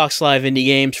on Xbox Live Indie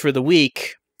Games for the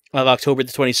week of October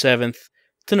the 27th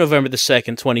to November the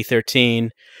 2nd,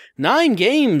 2013. 9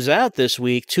 games out this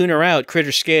week. Tuner Out,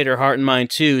 Critter Skater, Heart and Mind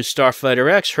 2,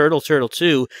 Starfighter X, Hurdle Turtle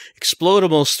 2,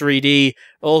 Explodimals 3D,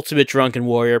 Ultimate Drunken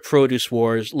Warrior, Produce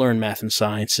Wars, Learn Math and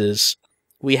Sciences.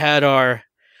 We had our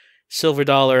Silver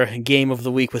Dollar Game of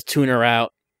the Week with Tuner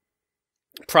Out.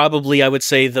 Probably, I would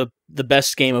say, the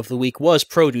best game of the week was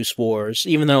Produce Wars.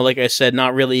 Even though, like I said,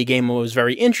 not really a game I was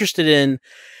very interested in,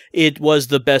 it was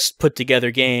the best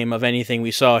put-together game of anything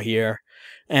we saw here.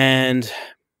 And,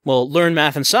 well, Learn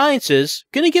Math and Sciences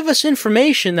going to give us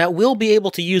information that we'll be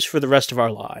able to use for the rest of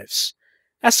our lives.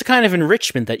 That's the kind of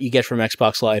enrichment that you get from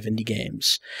Xbox Live Indie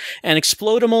Games. And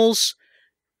Explodimals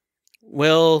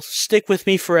will stick with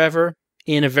me forever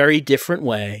in a very different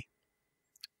way.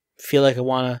 Feel like I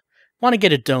want to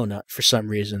get a donut for some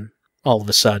reason, all of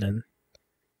a sudden.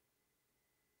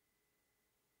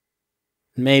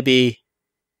 Maybe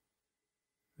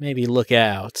look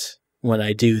out when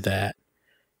I do that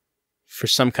for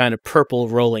some kind of purple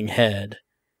rolling head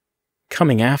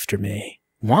coming after me,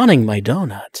 wanting my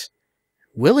donut,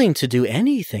 willing to do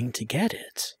anything to get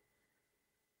it.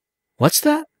 What's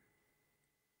that?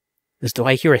 Do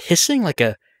I hear a hissing like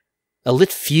a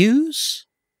lit fuse?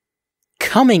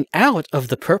 Coming out of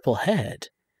the purple head.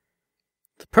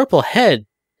 The purple head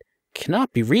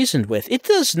cannot be reasoned with. It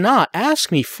does not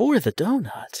ask me for the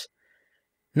donut.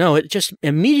 No, it just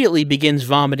immediately begins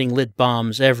vomiting lit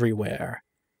bombs everywhere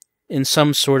in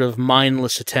some sort of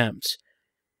mindless attempt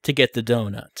to get the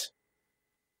donut.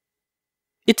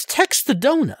 It detects the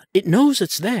donut. It knows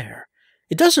it's there.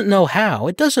 It doesn't know how.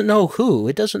 It doesn't know who.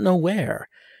 It doesn't know where.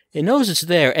 It knows it's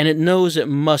there, and it knows it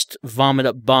must vomit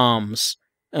up bombs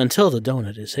until the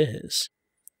donut is his.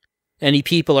 Any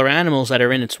people or animals that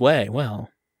are in its way, well,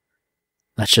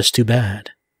 that's just too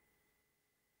bad.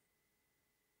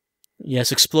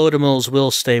 Yes, Explodimals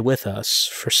will stay with us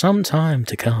for some time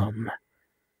to come.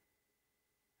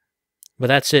 But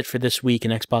that's it for this week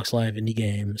in Xbox Live Indie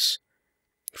Games.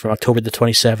 From October the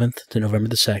 27th to November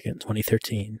the 2nd,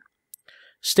 2013.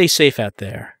 Stay safe out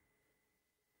there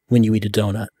when you eat a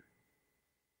donut.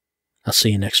 I'll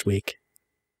see you next week.